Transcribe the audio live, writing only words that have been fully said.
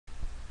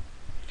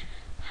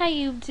Hi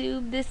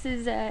YouTube, this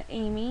is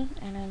Amy,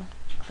 and I'm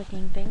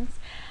clicking things.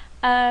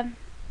 Um,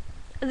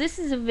 this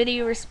is a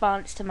video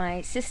response to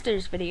my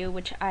sister's video,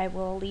 which I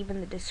will leave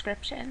in the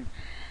description.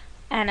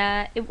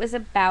 And it was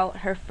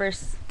about her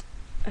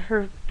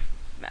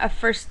a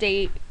first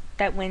date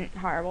that went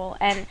horrible.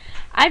 And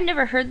I've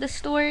never heard the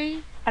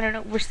story. I don't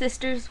know. We're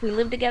sisters. We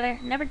live together.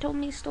 Never told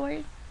me a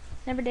story.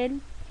 Never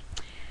did.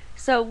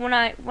 So when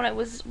I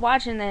was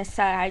watching this,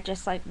 I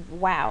just like,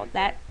 wow,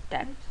 that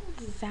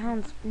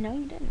sounds. No,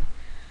 you didn't.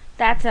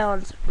 That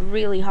sounds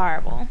really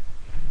horrible.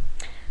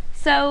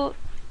 So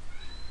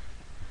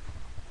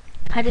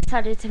I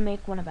decided to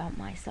make one about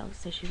myself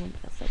so she wouldn't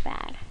feel so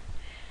bad.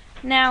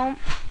 Now,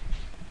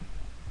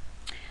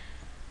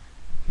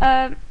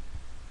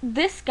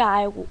 this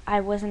guy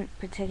I wasn't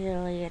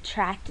particularly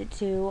attracted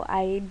to.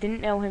 I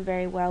didn't know him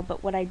very well,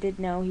 but what I did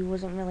know, he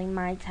wasn't really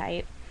my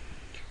type.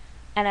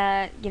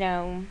 And,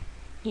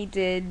 he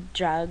did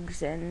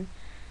drugs and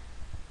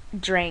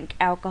drank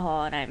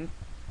alcohol, and I'm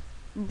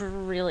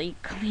really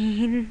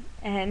clean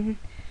and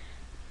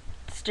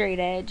straight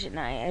edge, and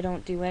I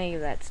don't do any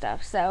of that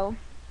stuff. So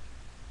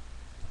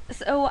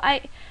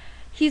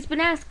he's been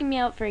asking me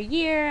out for a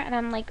year, and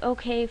I'm like,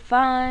 okay,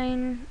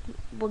 fine,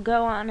 we'll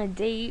go on a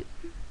date.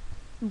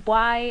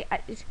 Why?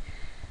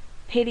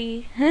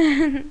 Pity.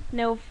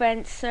 No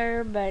offense,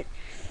 sir, but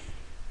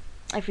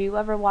if you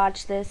ever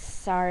watch this,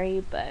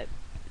 sorry, but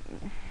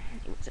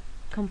it was a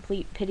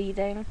complete pity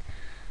thing.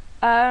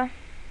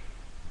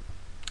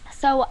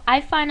 So I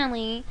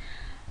finally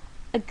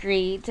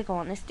agreed to go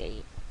on this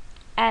date.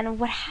 And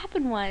what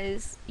happened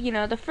was,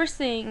 the first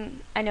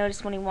thing I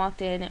noticed when he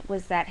walked in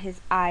was that his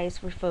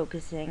eyes were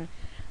focusing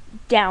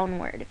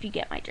downward, if you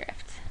get my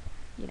drift.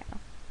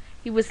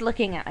 He was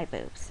looking at my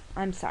boobs.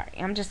 I'm sorry,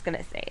 I'm just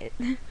gonna say it.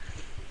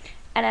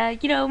 And, I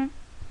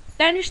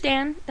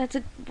understand that's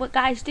what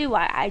guys do.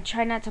 I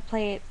try not to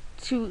play it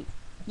too,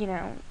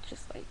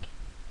 just like,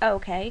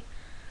 okay.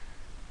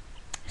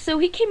 So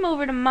he came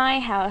over to my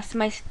house,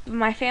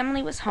 my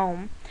family was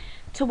home,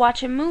 to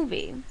watch a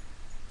movie.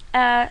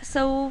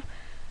 So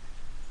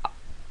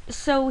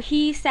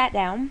he sat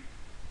down,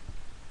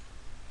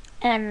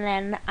 and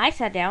then I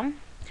sat down,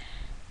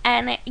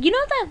 and you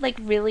know that like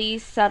really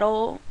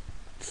subtle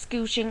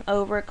scooching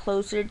over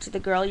closer to the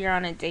girl you're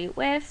on a date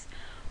with?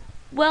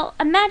 Well,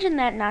 imagine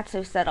that not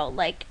so subtle,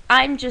 like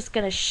I'm just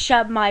gonna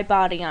shove my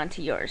body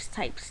onto yours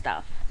type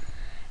stuff.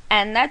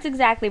 And that's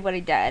exactly what I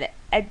did.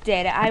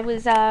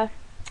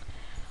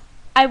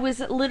 I was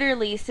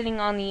literally sitting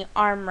on the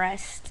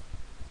armrest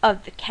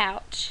of the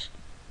couch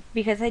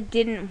because I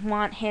didn't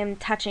want him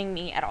touching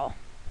me at all.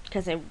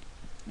 Because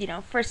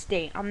first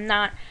date, I'm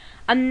not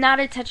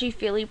a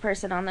touchy-feely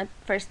person on the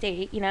first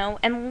date,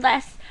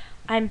 unless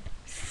I'm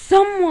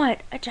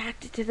somewhat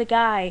attracted to the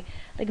guy.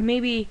 Like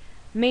maybe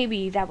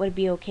that would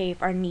be okay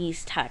if our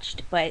knees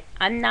touched, but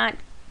I'm not.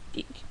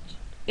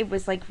 It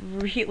was like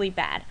really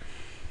bad.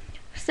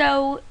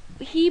 So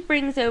he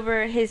brings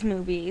over his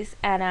movies,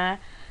 and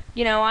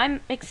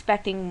I'm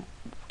expecting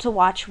to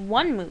watch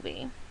one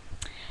movie.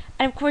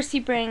 And of course he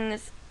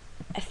brings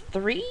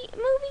 3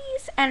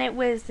 movies, and it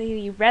was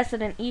the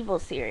Resident Evil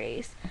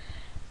series.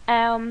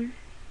 That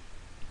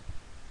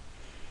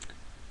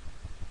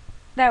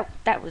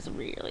was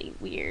really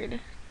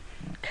weird,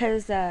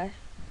 because I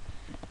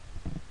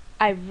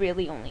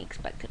really only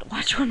expected to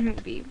watch one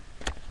movie.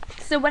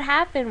 So what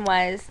happened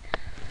was,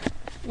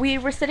 we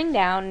were sitting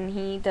down, and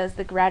he does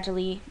the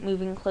gradually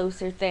moving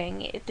closer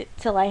thing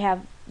till I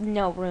have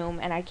no room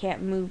and I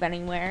can't move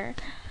anywhere.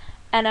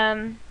 And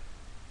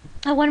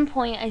at one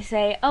point I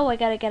say, oh, I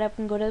gotta get up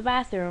and go to the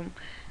bathroom.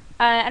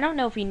 I don't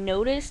know if he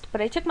noticed,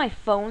 but I took my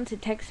phone to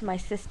text my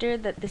sister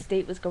that this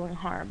date was going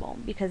horrible,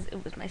 because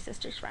it was my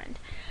sister's friend.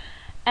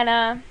 And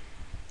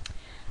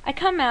I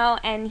come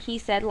out, and he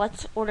said,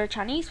 let's order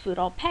Chinese food,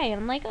 I'll pay.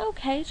 And I'm like,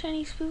 okay,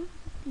 Chinese food,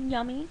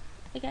 yummy,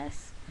 I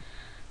guess.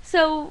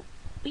 So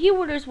he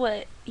orders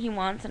what he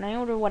wants, and I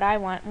order what I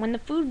want. When the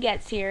food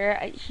gets here,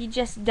 he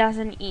just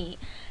doesn't eat.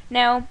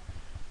 Now,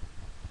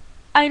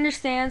 I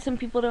understand some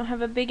people don't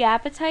have a big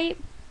appetite,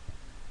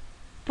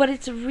 but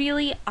it's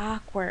really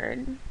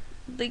awkward.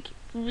 Like,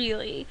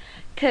 really.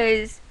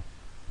 Because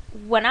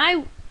when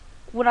I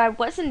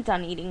wasn't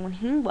done eating, when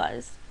he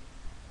was,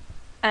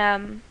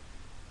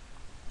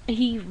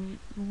 he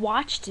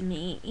watched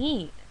me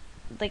eat,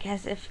 like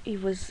as if he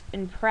was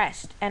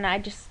impressed, and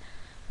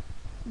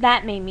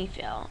that made me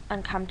feel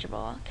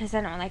uncomfortable, because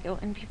I don't like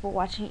it when people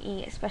watch me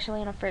eat,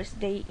 especially on a first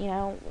date.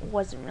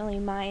 Wasn't really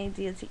my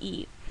idea to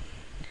eat.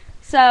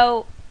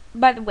 So,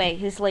 by the way,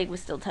 his leg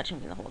was still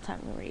touching me the whole time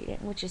we were eating,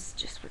 which is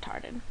just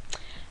retarded.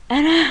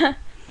 And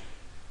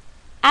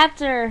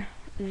after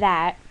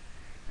that,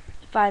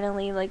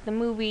 finally, like, the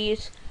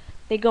movies,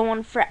 they go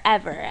on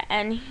forever,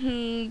 and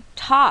he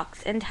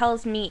talks and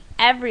tells me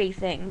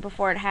everything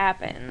before it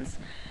happens.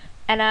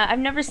 And I've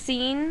never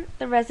seen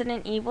the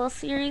Resident Evil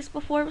series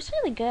before. It was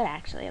really good,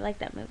 actually. I like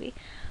that movie.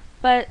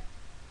 But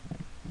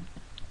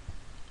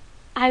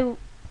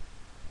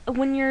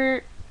when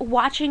you're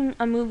watching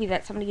a movie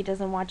that somebody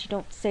doesn't watch, you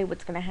don't say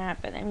what's going to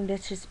happen. I mean,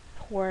 that's just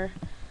poor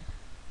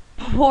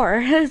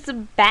poor. It's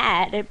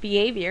bad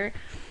behavior.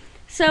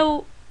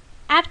 So,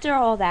 after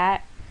all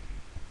that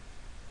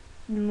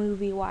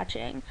movie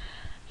watching,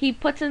 he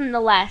puts in the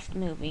last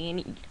movie,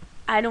 and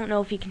I don't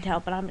know if you can tell,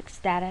 but I'm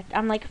ecstatic.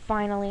 I'm like,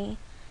 finally,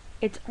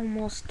 it's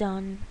almost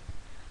done.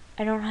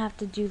 I don't have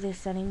to do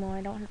this anymore.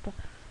 I don't have to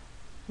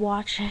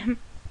watch him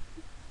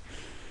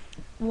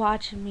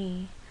watch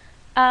me.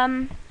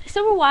 So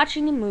we're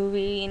watching the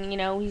movie, and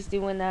he's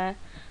doing the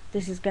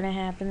this is gonna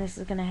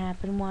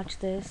happen, watch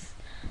this.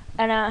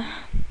 And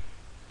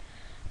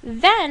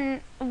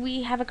then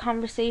we have a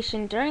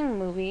conversation during the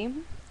movie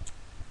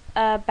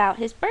about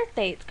his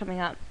birthday. It's coming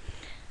up.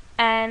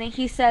 And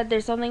he said,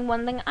 there's only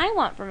one thing I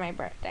want for my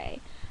birthday.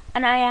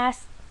 And I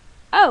asked,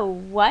 oh,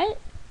 what?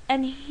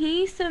 And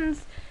he's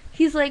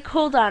like,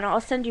 hold on, I'll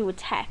send you a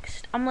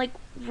text. I'm like,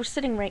 we're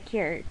sitting right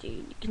here,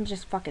 dude. You can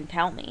just fucking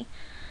tell me.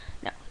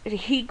 No.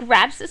 He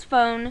grabs his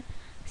phone,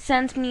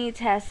 sends me a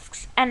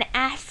text, and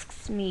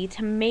asks me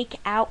to make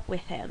out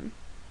with him.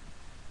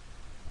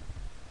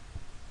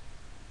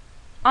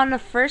 On the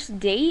first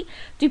date?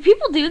 Do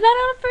people do that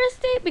on a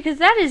first date? Because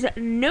that is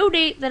no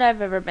date that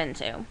I've ever been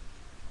to.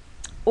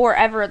 Or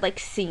ever, like,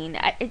 seen.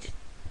 I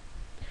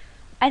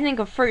think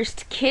a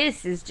first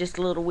kiss is just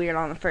a little weird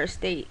on a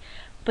first date.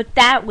 But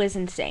that was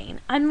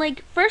insane. I'm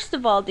like, first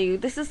of all,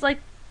 dude, this is, like,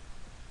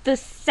 the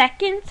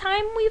second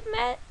time we've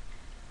met.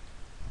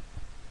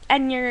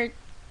 And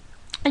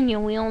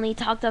we only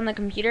talked on the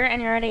computer,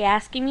 and you're already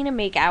asking me to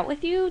make out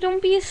with you?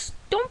 Don't be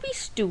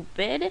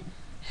stupid.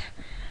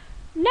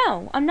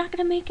 No, I'm not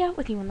gonna make out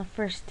with you on the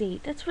first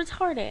date. That's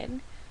retarded.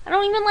 I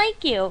don't even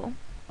like you.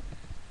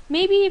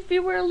 Maybe if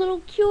you were a little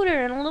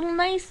cuter and a little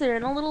nicer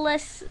and a little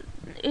less,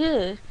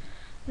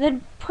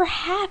 then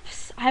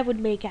perhaps I would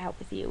make out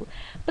with you.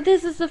 But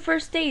this is the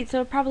first date,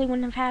 so it probably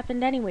wouldn't have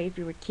happened anyway if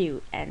you were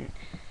cute and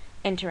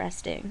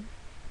interesting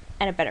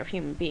and a better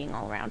human being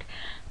all around.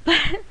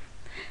 But,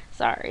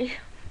 sorry.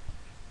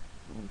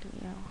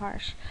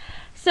 Harsh.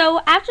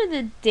 So, after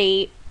the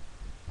date,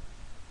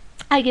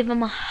 I give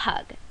him a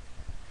hug.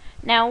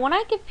 Now, when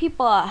I give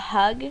people a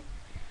hug,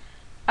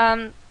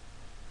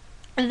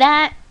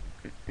 that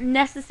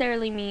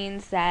necessarily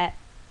means that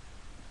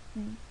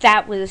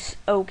was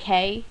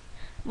okay.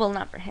 Well,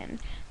 not for him.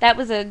 That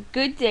was a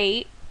good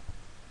date,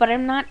 but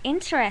I'm not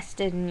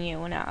interested in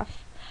you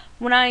enough.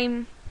 When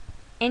I'm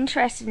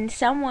interested in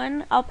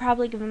someone, I'll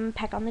probably give them a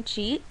peck on the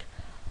cheek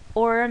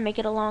or make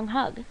it a long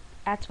hug.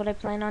 That's what I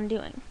plan on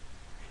doing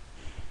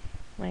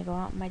when I go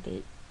out on my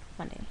date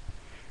Monday.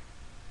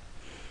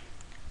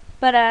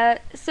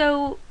 But,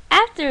 so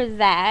after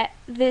that,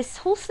 this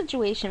whole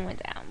situation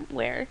went down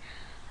where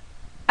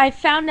I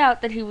found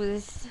out that he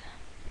was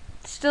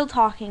still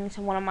talking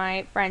to one of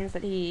my friends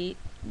that he,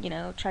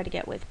 tried to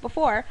get with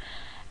before,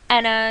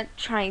 and,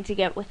 trying to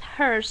get with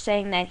her,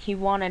 saying that he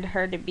wanted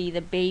her to be the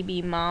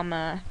baby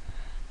mama.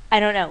 I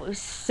don't know, it was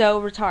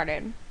so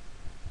retarded.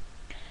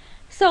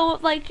 So,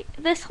 like,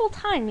 this whole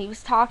time he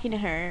was talking to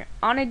her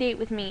on a date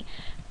with me,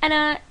 and,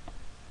 I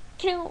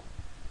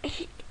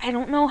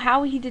don't know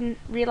how he didn't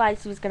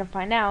realize he was going to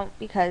find out,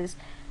 because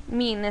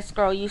me and this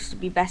girl used to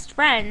be best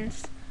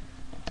friends,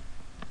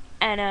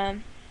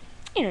 and,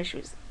 she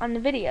was on the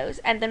videos,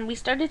 and then we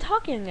started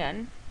talking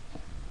again.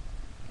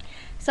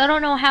 So I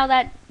don't know how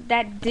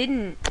that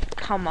didn't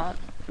come up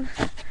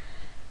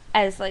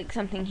as, like,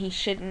 something he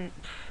shouldn't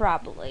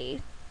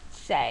probably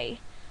say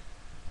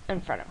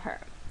in front of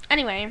her.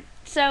 Anyway,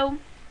 so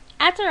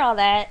after all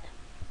that,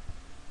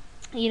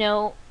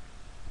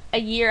 a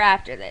year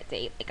after that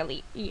date, like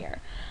a year,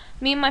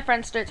 me and my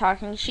friend start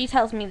talking. She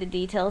tells me the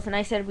details, and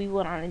I said we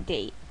went on a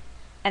date,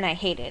 and I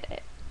hated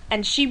it.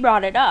 And she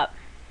brought it up,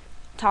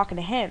 talking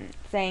to him,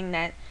 saying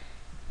that,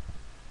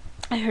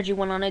 I heard you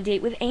went on a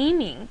date with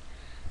Amy.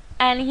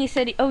 And he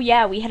said, oh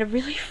yeah, we had a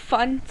really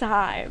fun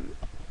time.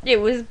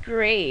 It was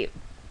great.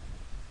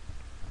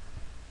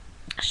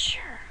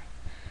 Sure.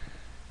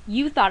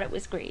 You thought it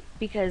was great,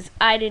 because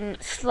I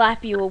didn't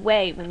slap you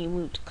away when you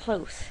moved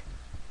close.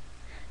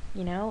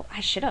 I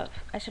should have.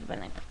 I should have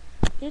been like,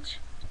 bitch,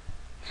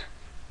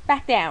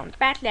 back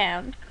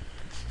down.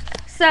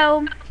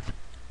 So,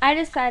 I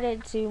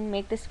decided to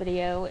make this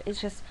video.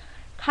 It's just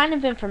kind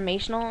of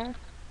informational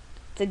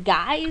to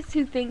guys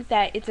who think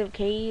that it's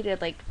okay to,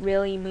 like,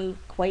 really move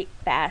quite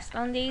fast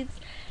on dates.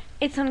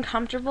 It's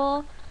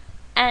uncomfortable,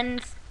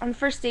 and on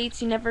first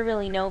dates, you never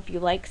really know if you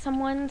like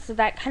someone, so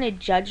that kind of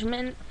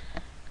judgment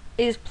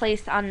is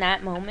placed on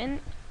that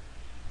moment.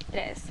 It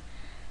is.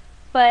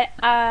 But,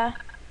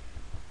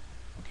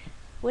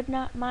 would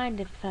not mind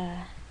if,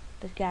 the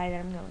guy that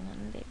I'm going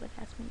on a date with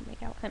asked me to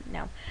make out with him.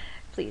 No,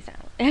 please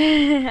don't.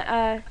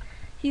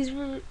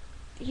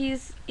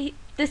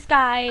 This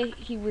guy,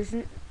 he was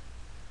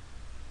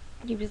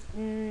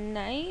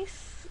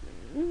nice.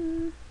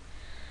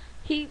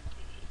 He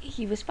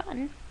was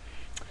fun,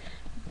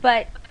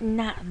 but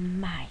not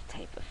my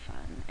type of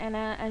fun. And,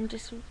 I'm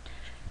just,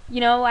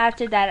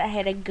 after that I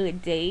had a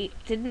good date.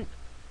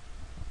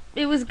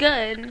 It was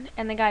good,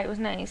 and the guy was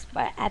nice,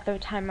 but at the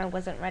time I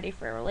wasn't ready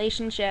for a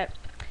relationship,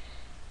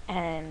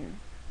 and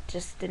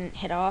just didn't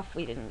hit off.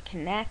 We didn't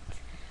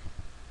connect,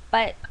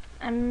 But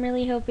I'm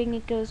really hoping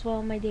it goes well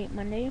on my date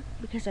Monday,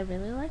 because I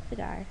really like the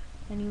guy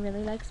and he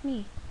really likes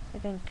me, I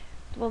think.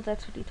 Well,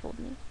 that's what he told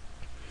me.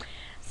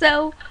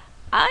 So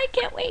I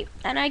can't wait,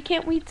 and I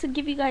can't wait to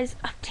give you guys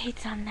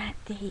updates on that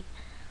date.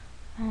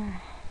 Oh,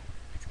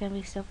 it's gonna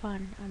be so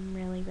fun. I'm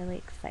really, really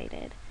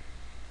excited.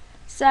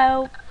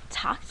 So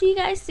talk to you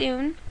guys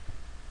soon.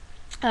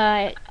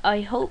 I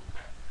hope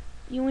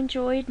you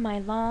enjoyed my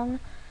long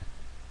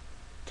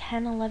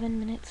 10-11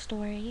 minute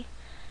story,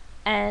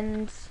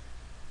 and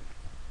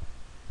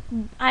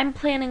I'm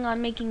planning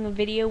on making a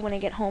video when I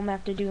get home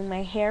after doing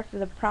my hair for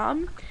the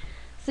prom,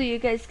 so you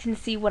guys can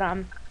see what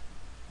I'm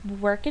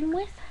working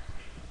with.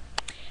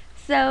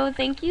 So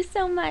thank you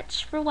so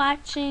much for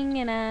watching,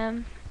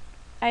 and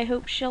I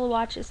hope she'll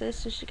watch this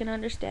so she can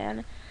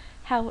understand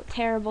how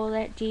terrible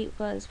that date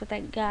was with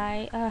that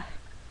guy.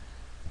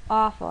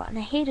 Awful. And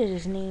I hated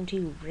his name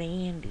too,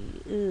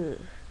 Randy. Ugh.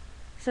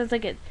 Sounds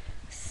like a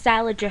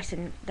salad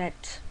dressing.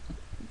 That's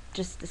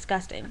just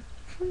disgusting.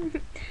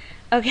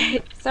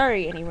 Okay,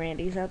 sorry any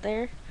Randys out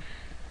there.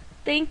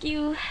 Thank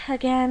you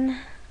again.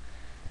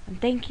 I'm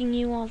thanking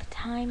you all the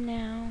time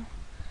now.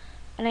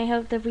 And I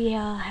hope that we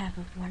all have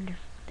a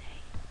wonderful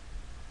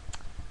day.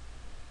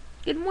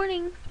 Good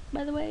morning,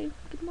 by the way.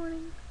 Good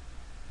morning.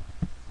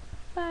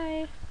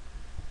 Bye.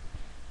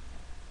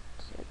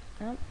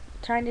 Oh,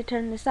 trying to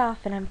turn this off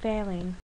and I'm failing.